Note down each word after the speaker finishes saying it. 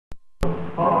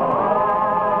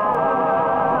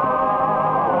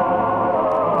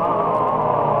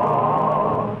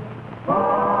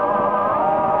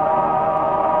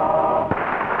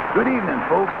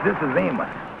this is Amos.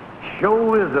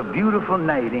 Sure is a beautiful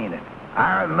night, ain't it?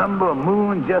 I remember a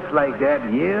moon just like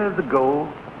that years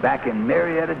ago back in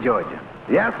Marietta, Georgia.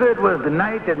 Yes, sir, it was the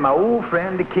night that my old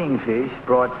friend, the Kingfish,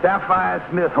 brought Sapphire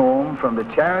Smith home from the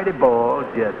charity ball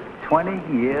just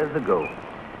 20 years ago.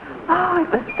 Oh, it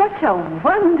was such a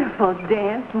wonderful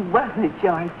dance, wasn't it,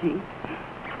 Georgie?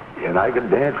 And I could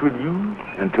dance with you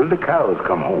until the cows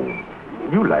come home.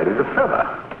 You light as a feather.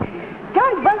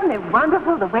 George, wasn't it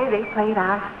wonderful the way they played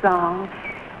our song,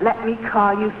 Let Me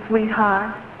Call You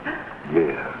Sweetheart?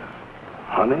 Yes.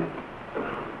 Honey,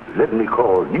 let me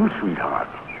call you sweetheart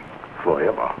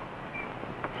forever.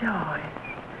 George,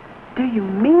 do you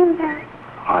mean that?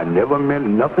 I never meant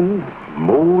nothing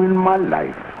more in my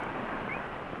life.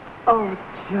 Oh,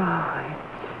 George.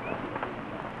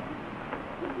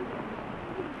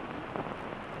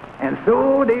 And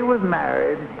so they was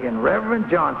married in Reverend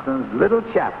Johnson's little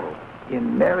chapel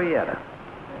in Marietta.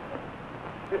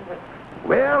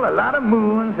 Well, a lot of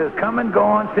moons has come and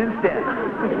gone since then.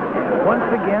 And once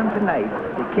again tonight,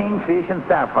 the Kingfish and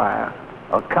Sapphire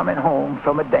are coming home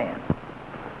from a dance.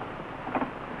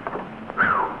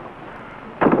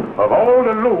 Of all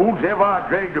the loads ever I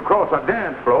dragged across a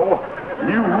dance floor,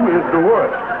 you is the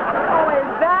worst. Oh,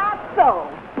 is that so?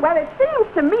 Well, it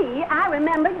seems to me, I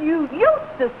remember you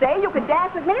used to say you could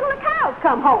dance with me till the cows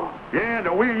come home. Yeah,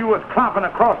 the way you was clomping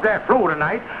across that floor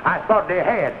tonight, I thought they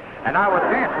had, and I was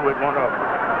dancing with one of them.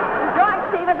 George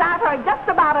Stevens, I've heard just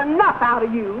about enough out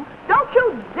of you. Don't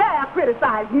you dare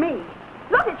criticize me.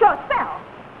 Look at yourself.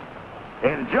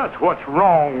 And just what's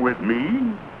wrong with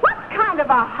me? What kind of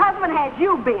a husband has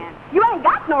you been? You ain't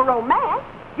got no romance.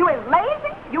 You is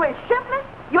lazy, you is shiftless,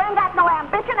 you ain't got no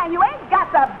ambition, and you ain't got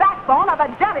the backbone of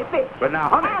a jellyfish. But now,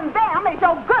 honey... And them is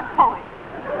your good point.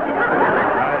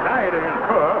 As I had to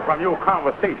infer from your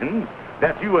conversation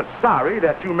that you were sorry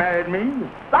that you married me.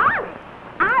 Sorry?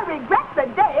 I regret the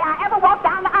day I ever walked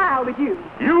down the aisle with you.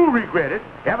 You regret it.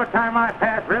 Every time I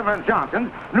pass Reverend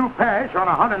Johnson's new parish on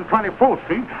 124th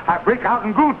Street, I break out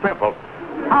in goose pimples.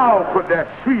 How could that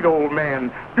sweet old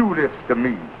man do this to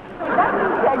me? Let me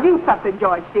tell you something,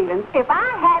 George Stevens. If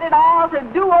I had it all to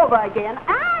do over again,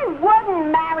 I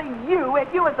wouldn't marry you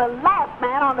if you was the last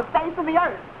man on the face of the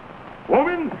earth.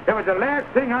 Woman, if it's the last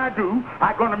thing I do,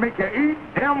 I'm going to make you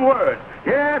eat them words.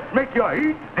 Yes, make you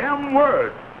eat them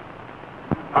words.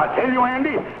 I tell you,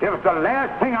 Andy, if it's the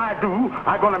last thing I do,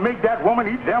 I'm going to make that woman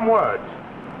eat them words.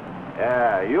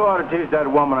 Yeah, you ought to teach that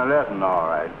woman a lesson, all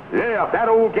right. Yeah, if that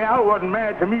old gal wasn't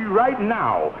married to me right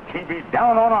now, she'd be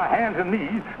down on her hands and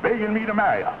knees begging me to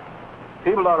marry her.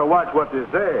 People ought to watch what they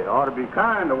say. Ought to be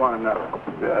kind to one another.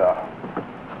 Yeah.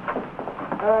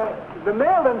 The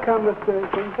mail done come,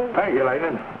 Mr. Kingfish. Thank you,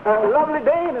 lady. Lovely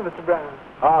day, ain't it, Mr. Brown?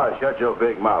 Oh, shut your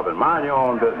big mouth and mind your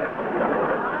own business.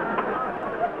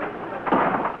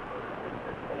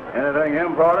 Anything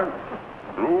important?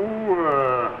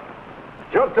 Oh,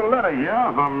 just a letter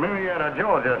here from Marietta,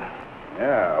 Georgia.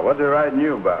 Yeah, what's they writing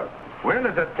you about? Well,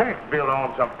 there's a tax bill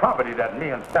on some property that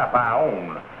me and Sapphire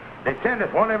own. They send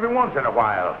us one every once in a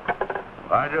while.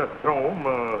 I just throw them,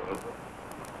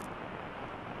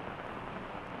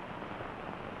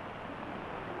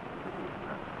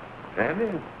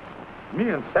 Sandy, me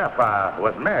and Sapphire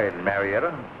was married in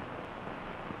Marietta.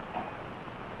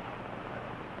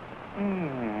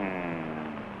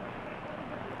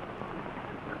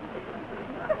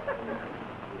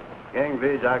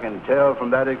 Kingfish, I can tell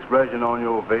from that expression on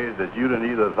your face that you done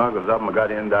either thunk of something or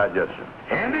got indigestion.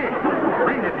 Andy,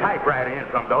 bring the typewriter in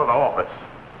from the other office.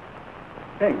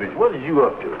 Kingfish, what is you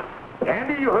up to?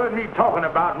 Andy, you heard me talking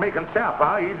about making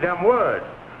Sapphire eat them words.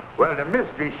 Well, the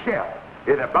mystery chef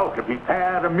is about to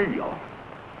prepare the meal.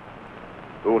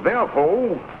 So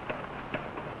therefore,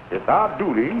 it's our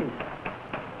duty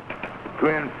to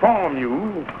inform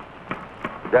you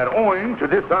that owing to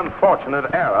this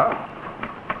unfortunate error,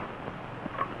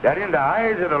 that in the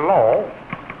eyes of the law,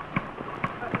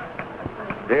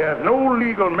 there's no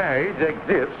legal marriage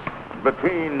exists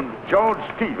between George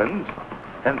Stevens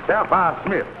and Sapphire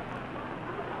Smith.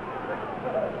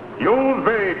 Yours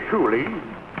very truly,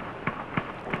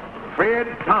 Fred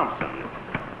Thompson,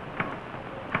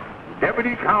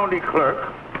 Deputy County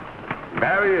Clerk,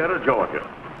 Marietta, Georgia.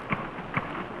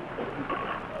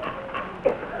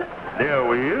 There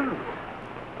we is.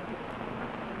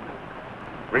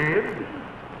 Fred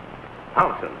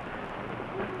Thompson.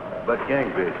 But,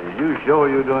 Kingfish, are you sure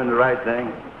you're doing the right thing?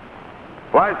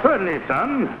 Why, certainly,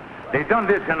 son. They done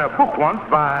this in a book once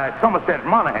by Somerset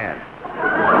Monaghan.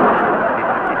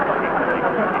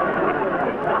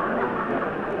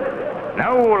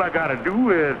 Now all I gotta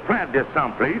do is plant this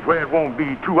someplace where it won't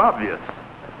be too obvious.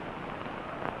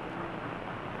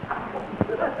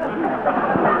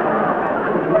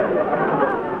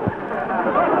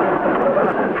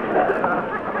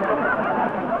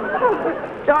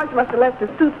 George must have left his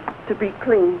suit to be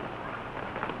cleaned.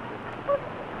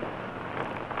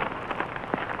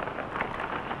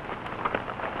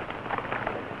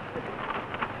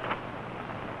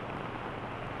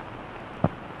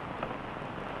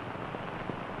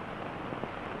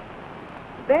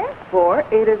 Therefore,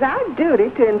 it is our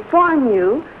duty to inform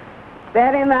you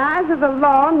that in the eyes of the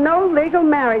law, no legal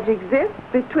marriage exists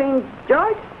between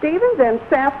George Stevens and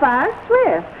Sapphire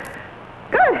Smith.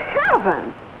 Good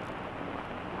heavens!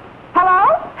 Hello?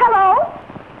 Hello?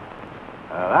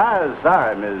 I'm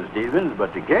sorry, Mrs. Stevens,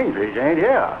 but the Kingfish ain't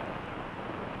here.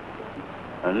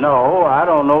 No, I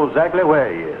don't know exactly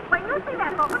where he is. When you see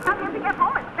that woman, tell him to get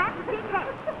home as fast as he can.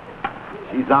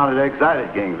 She sounded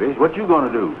excited, Kingfish. What you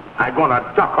gonna do? I'm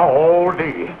gonna duck her all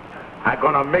day. I'm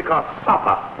gonna make her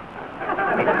suffer.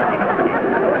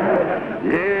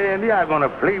 Yeah, and I'm gonna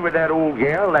play with that old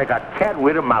gal like a cat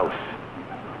with a mouse.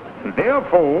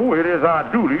 Therefore, it is our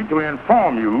duty to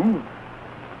inform you,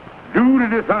 due to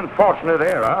this unfortunate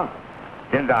error,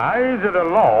 in the eyes of the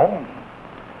law,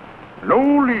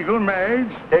 no legal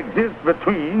marriage exists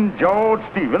between George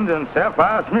Stevens and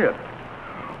Sapphire Smith.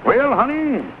 Well,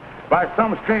 honey, by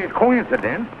some strange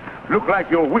coincidence, look like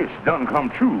your wish done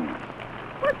come true.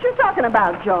 What you talking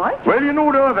about, George? Well, you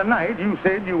know, the other night you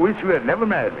said you wish you had never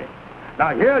married me.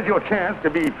 Now, here's your chance to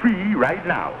be free right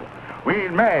now. We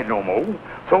ain't married no more,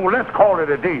 so let's call it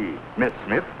a day, Miss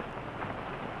Smith.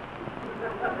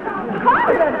 Call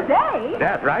it a day?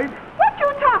 That's right. What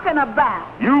you talking about?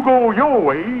 You go your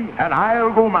way, and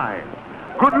I'll go mine.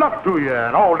 Good luck to you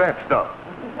and all that stuff.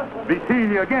 Be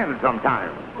seeing you again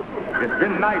sometime. It's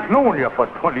been nice knowing you for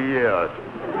 20 years.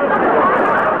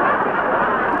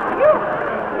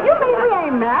 You mean we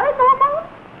ain't married no more?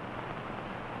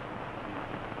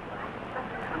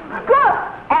 Good.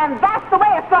 And that's the way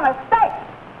it's gonna stay.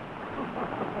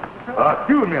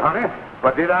 Excuse me, honey,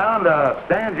 but did I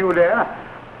understand you there?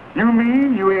 You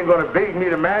mean you ain't gonna beg me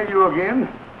to marry you again?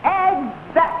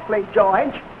 Exactly,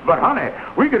 George. But, honey,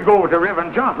 we could go to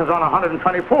Reverend Johnson's on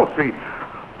 124th Street.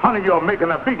 Honey, you're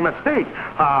making a big mistake.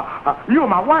 You're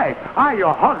my wife. I'm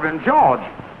your husband, George.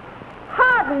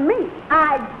 Pardon me,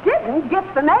 I didn't get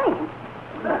the name.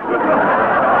 Wait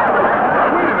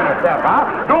a minute,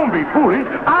 Sapphire. Don't be foolish.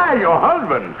 I'm your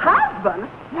husband. Husband?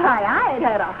 Why, I ain't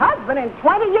had a husband in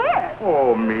 20 years.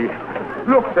 Oh, me.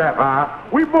 Look, Sapphire,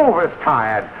 we both is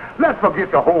tired. Let's forget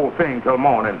the whole thing till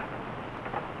morning.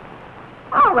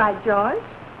 All right, George.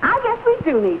 I guess we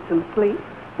do need some sleep.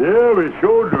 Yeah, we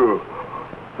sure do.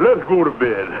 Let's go to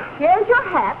bed. Here's your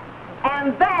hat,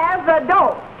 and there's the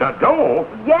door. The door?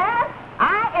 Yes,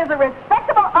 I is a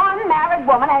respectable unmarried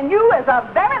woman, and you is a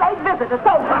very late visitor,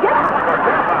 so get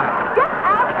out. Get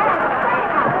out and stay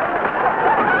out.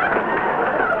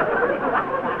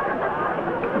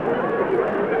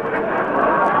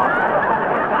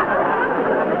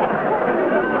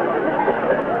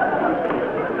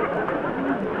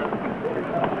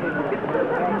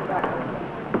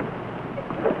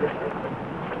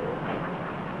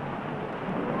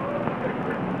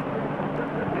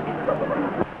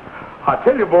 I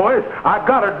tell you, boys, I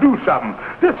gotta do something.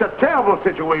 This is a terrible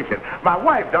situation. My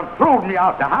wife done throwed me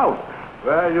out the house.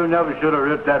 Well, you never should have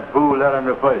ripped that fool out in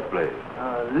the first place.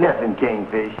 Listen,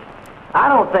 Kingfish. I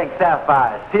don't think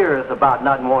Sapphire is serious about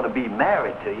not wanting to be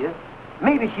married to you.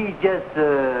 Maybe she's just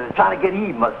trying to get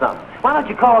even or something. Why don't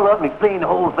you call her up and explain the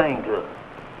whole thing to her?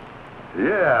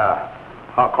 Yeah.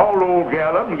 I'll call the old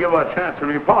gal up and give her a chance to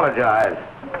apologize.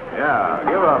 Yeah,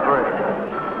 give her a break.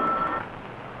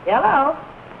 Hello?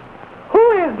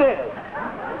 Who is this?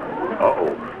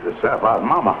 Uh-oh, it's Sapphire's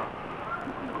mama.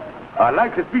 I'd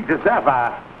like to speak to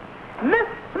Sapphire. Miss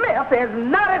Smith is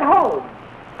not at home.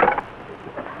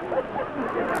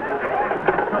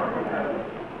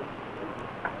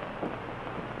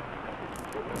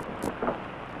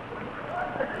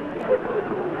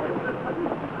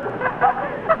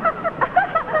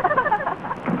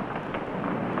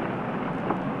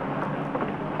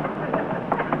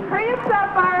 Hurry up,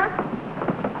 Sapphire.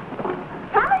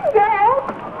 Coming, girl.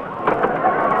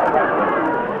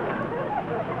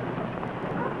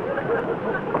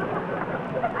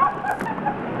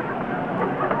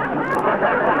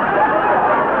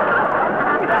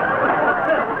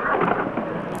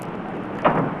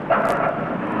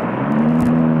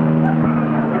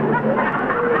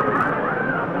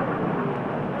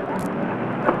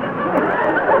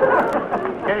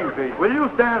 Kingfish, will you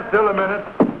stand still a minute?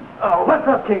 Oh, what's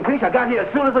up, Kingfish? I got here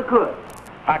as soon as I could.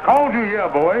 I called you here,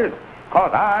 boys,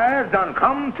 because I done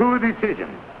come to a decision.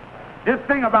 This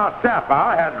thing about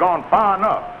Sapphire has gone far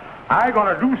enough. I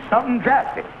gonna do something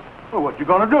drastic. Well, what you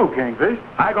gonna do, Kingfish?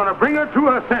 I gonna bring her to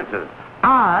her senses.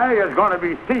 I is going to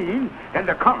be seen in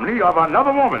the company of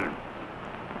another woman.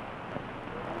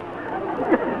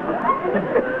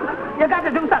 You got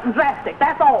to do something drastic,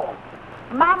 that's all.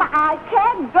 Mama, I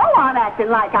can't go on acting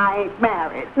like I ain't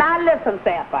married. Now listen,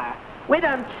 Sapphire. We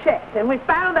done checked, and we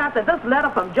found out that this letter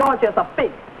from George is a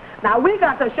fake. Now we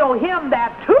got to show him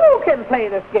that two can play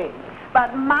this game.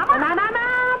 But Mama,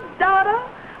 no, daughter.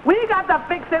 We got to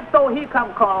fix it so he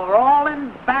come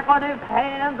crawling back on his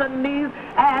hands and knees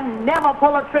and never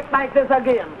pull a trick like this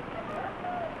again.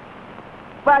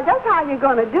 Well, just how you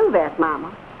going to do that,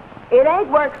 Mama? It ain't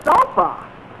worked so far.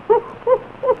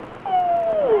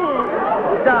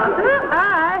 Daughter,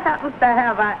 I happen to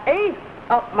have an ace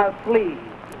up my sleeve.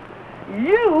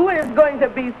 You is going to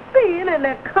be seen in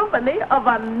the company of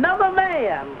another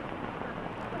man.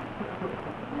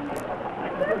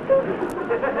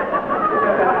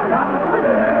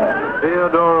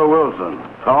 Theodora Wilson,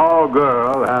 tall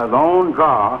girl, has own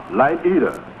car, light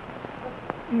eater.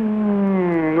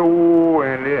 No,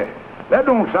 and that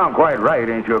don't sound quite right.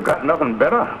 Ain't you got nothing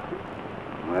better?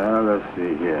 Well, let's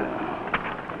see here.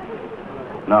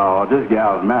 No, this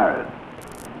gal's married.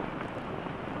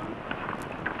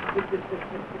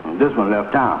 This one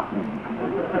left town.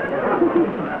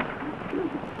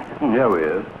 Here we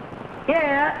is.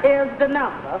 Here is the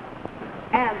number,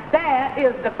 and there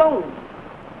is the phone.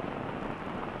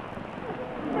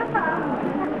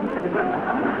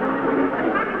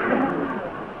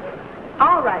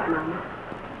 All right, Mama.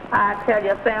 I tell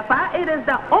you, Sapphire, it is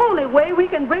the only way we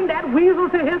can bring that weasel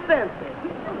to his senses.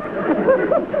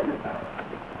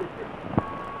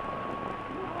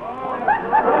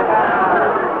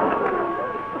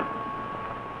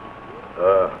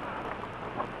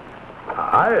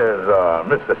 I is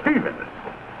Mr. Stevens.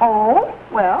 Oh,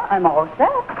 well, I'm all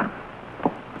set.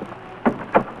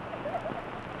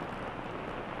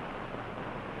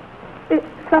 Is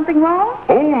something wrong?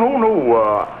 Oh,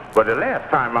 no. But the last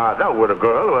time I was out with a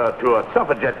girl to a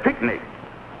suffragette picnic.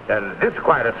 And this is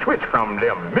quite a switch from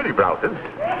them mini blouses.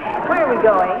 Where are we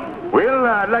going? Well,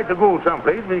 I'd like to go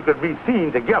someplace we could be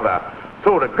seen together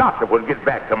so the gossip will get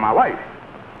back to my wife.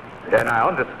 And I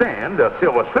understand the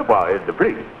Silver Slipper is the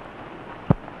place.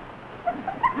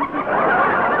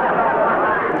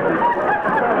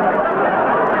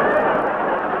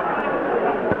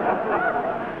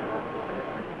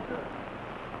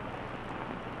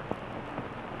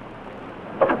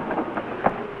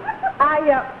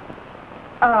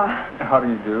 How do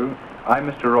you do? I'm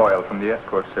Mr. Royal from the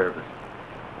escort service.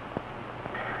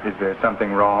 Is there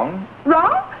something wrong?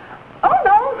 Wrong?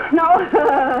 Oh, no.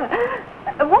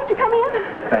 Won't you come in?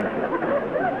 Thank you.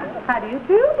 How do you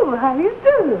do? How do you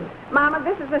do? Mama,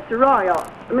 this is Mr. Royal.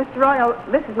 Mr. Royal,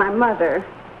 this is my mother.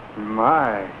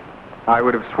 My, I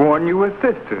would have sworn you were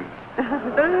sisters. Well,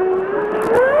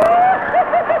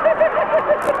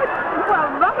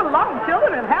 run along,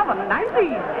 children, and have a nice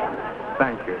evening.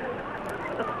 Thank you.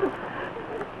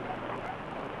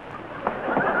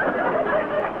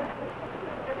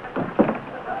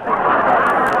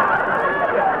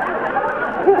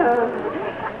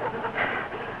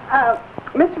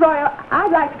 Mr. Royal,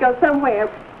 I'd like to go somewhere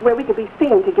where we could be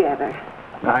seen together.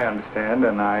 I understand,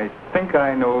 and I think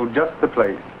I know just the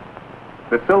place.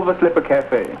 The Silver Slipper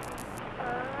Cafe.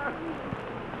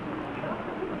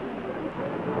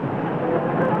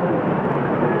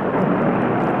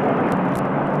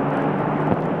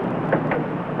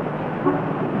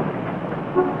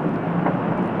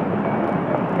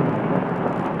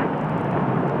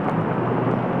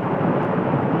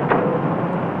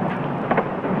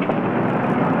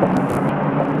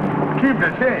 Keep the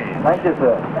change. Thank you,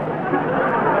 sir.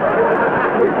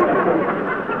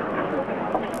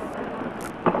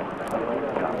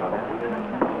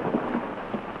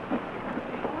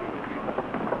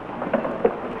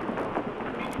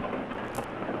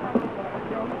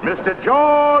 Mr.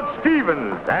 George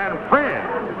Stevens and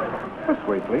friends. This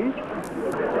way, please.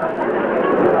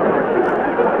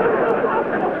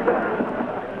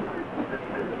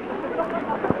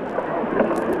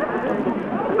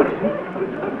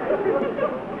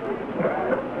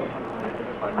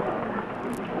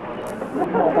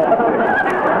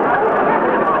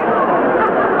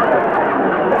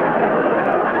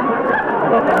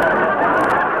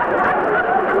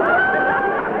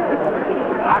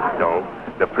 Hot dog,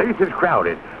 the place is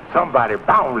crowded. Somebody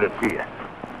bound to see us.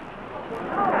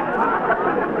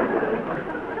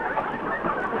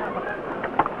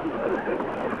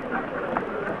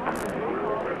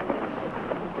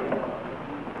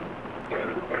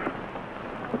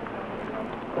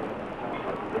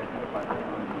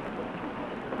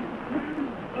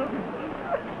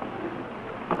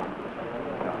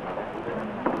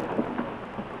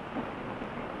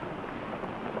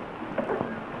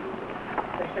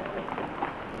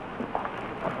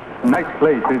 nice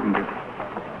place, isn't it?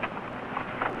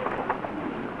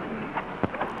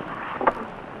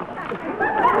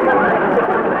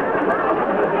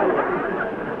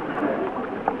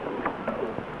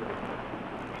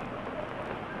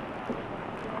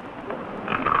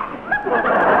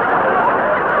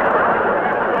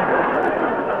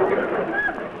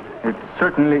 It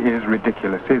certainly is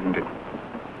ridiculous, isn't it?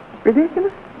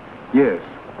 Ridiculous? Yes.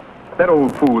 That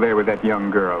old fool there with that young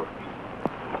girl.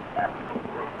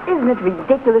 Isn't it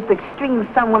ridiculous the extreme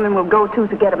some women will go to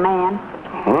get a man?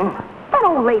 Huh? That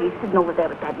old lady sitting over there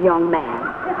with that young man.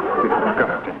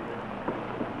 Disgusting.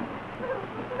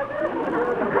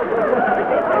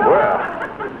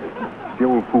 Well, The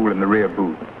old fool in the rear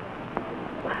booth.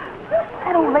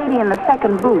 That old lady in the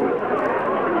second booth.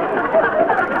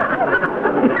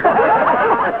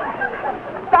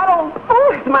 That old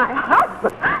fool is my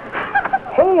husband.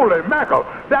 holy mackerel,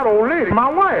 that old lady, my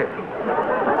wife.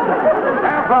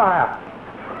 Sapphire!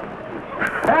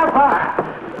 Sapphire!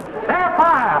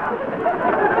 Sapphire!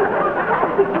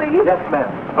 Please. Yes, ma'am.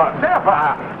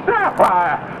 Sapphire!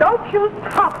 Sapphire! Don't you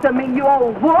talk to me, you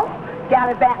old wolf.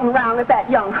 Gallivanting around with that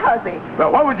young hussy.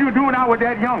 Well, what was you doing out with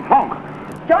that young punk?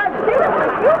 George Stevens,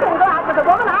 you can go out with a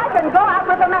woman, I can go out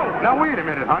with a man. Now, wait a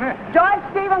minute, honey. George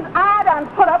Stevens, I done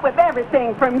put up with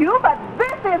everything from you, but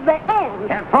this is the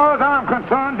end. As far as I'm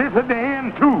concerned, this is the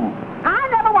end, too. I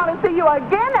never want to see you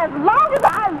again as long as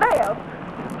I live.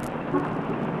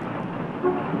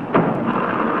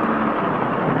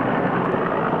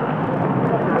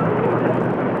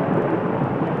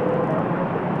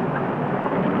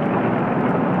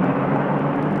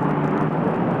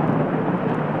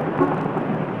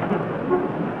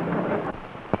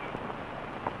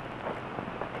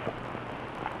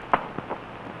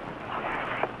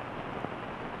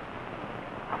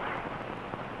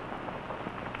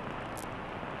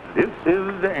 This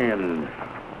is the end.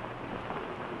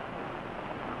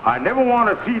 I never want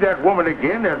to see that woman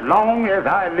again as long as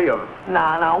I live.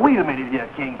 Now, wait a minute here,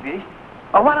 Kingfish.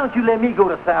 Why don't you let me go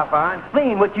to Sapphire and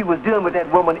explain what you was doing with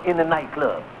that woman in the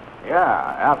nightclub? Yeah,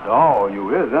 after all,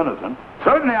 you is innocent.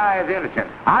 Certainly I is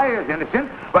innocent. I is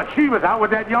innocent, but she was out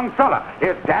with that young fella.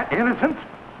 Is that innocent?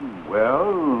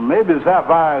 Well, maybe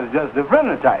Sapphire is just a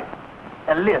friendly type.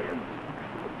 And listen,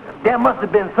 there must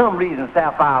have been some reason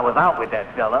Sapphire was out with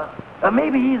that fella.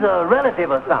 Maybe he's a relative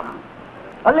or something.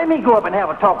 Let me go up and have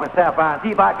a talk with Sapphire and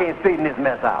see if I can't straighten this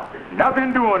mess out.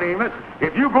 Nothing doing, Amos.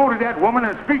 If you go to that woman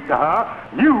and speak to her,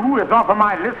 you is off of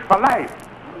my list for life.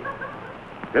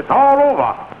 It's all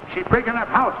over. She's breaking up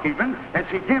housekeeping, and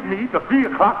she give me till 3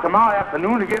 o'clock tomorrow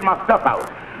afternoon to get my stuff out.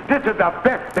 This is the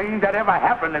best thing that ever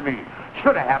happened to me.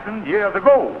 Should have happened years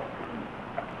ago.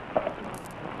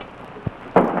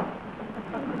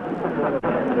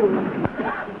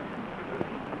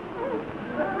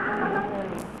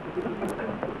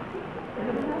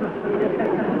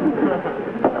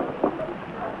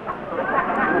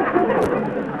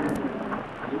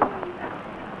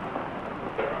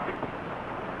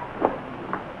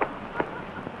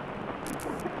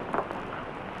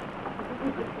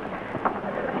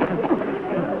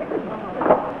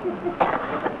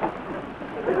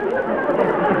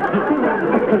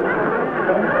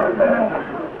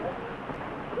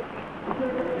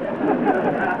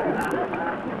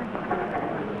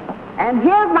 And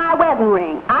here's my wedding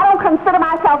ring. I don't consider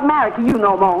myself married to you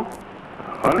no more.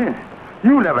 Honey,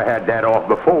 you never had that off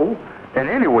before. And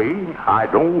anyway, I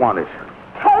don't want it.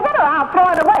 Take it or I'll throw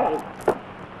it away.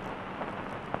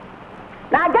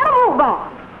 Now get a move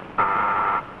on.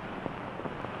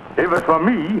 If it's for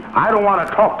me, I don't want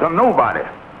to talk to nobody.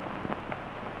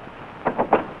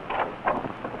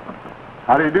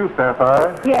 How do you do,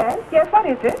 Sapphire? Yes, what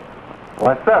is it?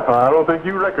 Why, Sapphire, I don't think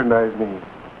you recognize me.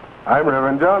 I'm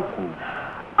Reverend Johnson.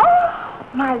 Oh,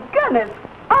 my goodness.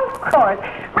 Of course.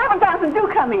 Reverend Johnson, do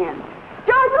come in.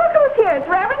 George, look who's here. It's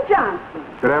Reverend Johnson.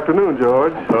 Good afternoon,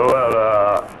 George.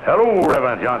 Hello,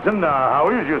 Reverend Johnson. How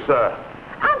is you, sir?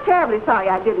 I'm terribly sorry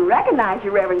I didn't recognize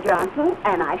you, Reverend Johnson,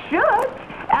 and I should.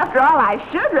 After all, I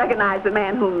should recognize the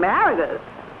man who married us.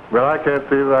 Well, I can't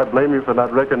say that I blame you for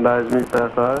not recognizing me,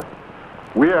 Sapphire.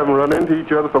 We haven't run into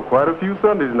each other for quite a few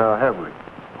Sundays now, have we?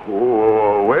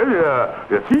 Oh, well,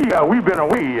 you see, we've been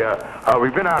away.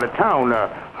 We've been out of town.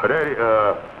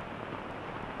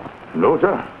 No,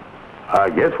 sir. I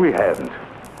guess we haven't.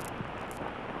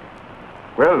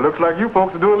 Well, it looks like you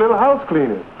folks are doing a little house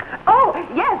cleaning. Oh,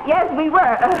 yes, we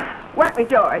were. Weren't we,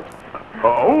 George?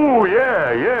 Oh,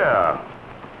 yeah.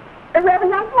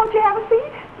 Reverend Johnson, won't you have a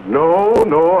seat?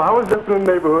 No, I was just in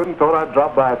the neighborhood and thought I'd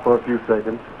drop by for a few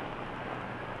seconds.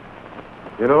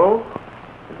 You know,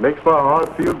 it makes my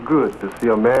heart feel good to see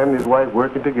a man and his wife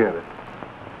working together.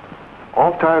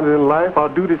 Oftentimes in life, our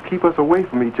duties keep us away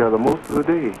from each other most of the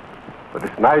day. But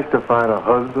it's nice to find a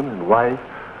husband and wife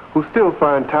who still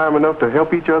find time enough to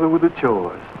help each other with the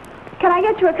chores. Can I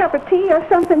get you a cup of tea or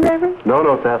something, Reverend?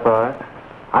 No, Sapphire.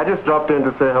 I just dropped in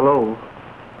to say hello.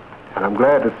 And I'm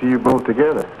glad to see you both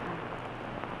together.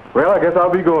 Well, I guess I'll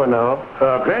be going now.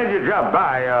 Glad you dropped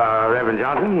by, Reverend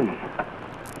Johnson.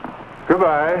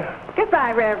 Goodbye.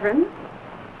 Goodbye, Reverend.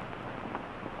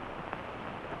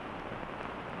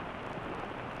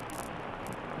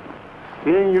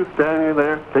 Seeing you standing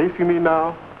there, facing me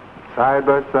now, side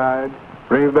by side,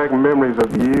 brings back memories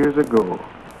of years ago.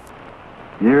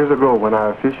 Years ago when I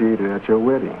officiated at your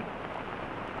wedding.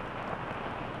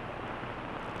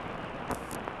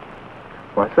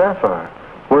 Why, Sapphire,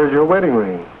 where's your wedding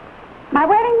ring? My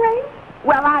wedding ring?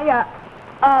 Well, I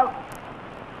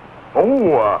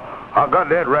got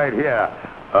that right here.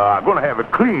 I'm going to have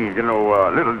it cleaned,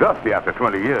 a little dusty after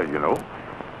 20 years,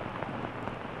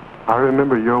 I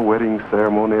remember your wedding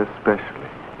ceremony especially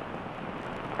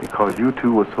because you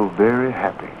two were so very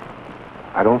happy.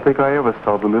 I don't think I ever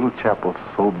saw the little chapel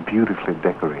so beautifully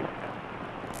decorated.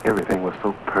 Everything was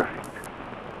so perfect.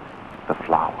 The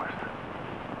flowers,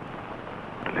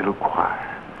 the little choir.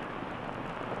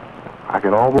 I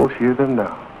can almost hear them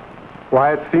now.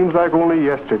 Why, it seems like only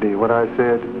yesterday when I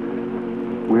said,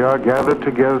 we are gathered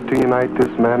together to unite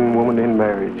this man and woman in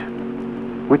marriage,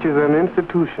 which is an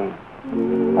institution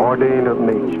ordained of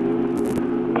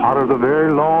nature, part of the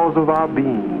very laws of our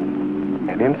being,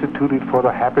 and instituted for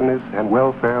the happiness and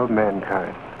welfare of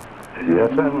mankind. Yes,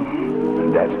 sir.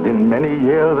 That's been many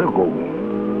years ago.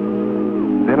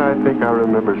 Then I think I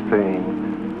remember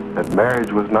saying that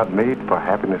marriage was not made for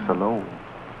happiness alone,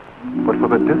 but for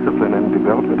the discipline and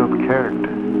development of character,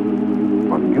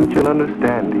 for mutual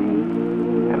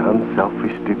understanding and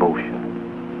unselfish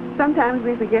devotion. sometimes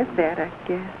we forget that, I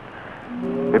guess.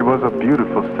 It was a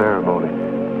beautiful ceremony.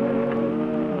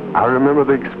 I remember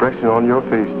the expression on your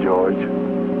face, George,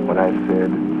 when I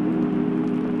said,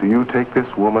 do you take this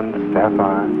woman,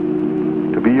 Sapphire,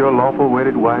 to be your lawful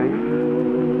wedded wife,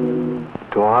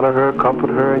 to honor her,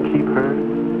 comfort her, and keep her,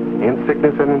 in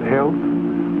sickness and in health,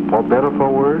 for better, for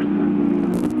worse,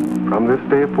 from this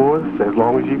day forth, as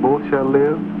long as ye both shall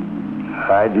live?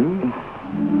 I do.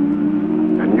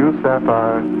 And you,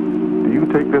 Sapphire, do you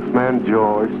take this man,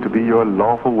 George, to be your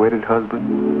lawful wedded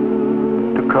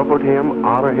husband, to comfort him,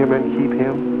 honor him, and keep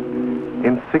him,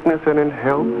 in sickness and in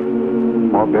health,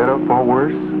 for better, for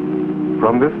worse,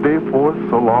 from this day forth,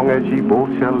 so long as ye both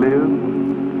shall live?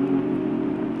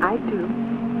 I do.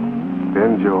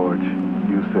 Then, George,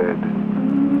 you said,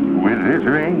 With this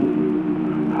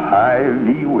ring, I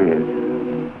thee wed.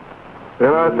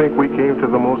 then I think we came to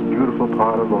the most beautiful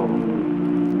part of all.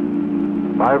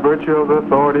 By virtue of the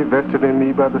authority vested in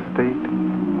me by the state,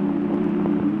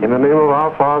 in the name of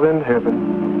our Father in heaven,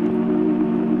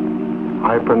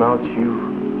 I pronounce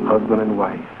you husband and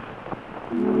wife,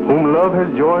 whom love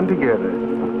has joined together,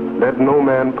 let no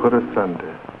man put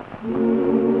asunder.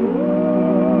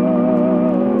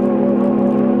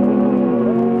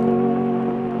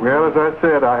 Well, as I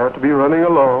said, I have to be running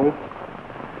along.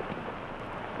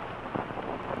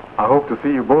 I hope to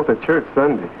see you both at church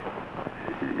Sunday.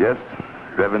 Yes,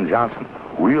 Reverend Johnson,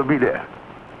 we'll be there.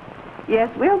 Yes,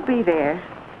 we'll be there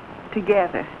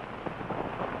together.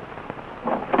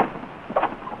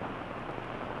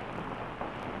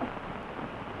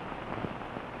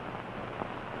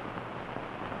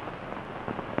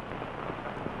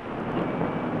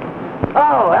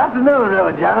 Oh, afternoon,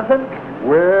 Reverend Johnson.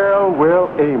 Well,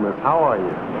 Amos, how are you?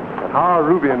 And how are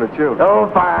Ruby and the children? Oh,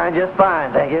 fine, just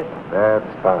fine, thank you. That's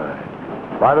fine.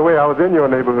 By the way, I was in your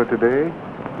neighborhood today.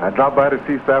 I dropped by to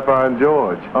see Sapphire and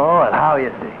George. Oh, and how you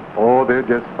see? Oh, they're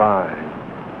just fine.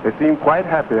 They seem quite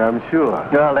happy, I'm sure.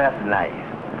 Well, that's nice.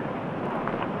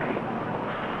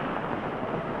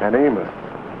 And Amos,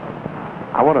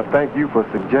 I want to thank you for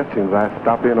suggesting that I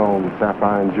stop in on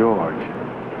Sapphire and George.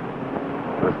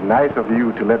 It was nice of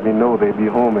you to let me know they'd be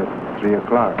home at 3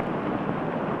 o'clock.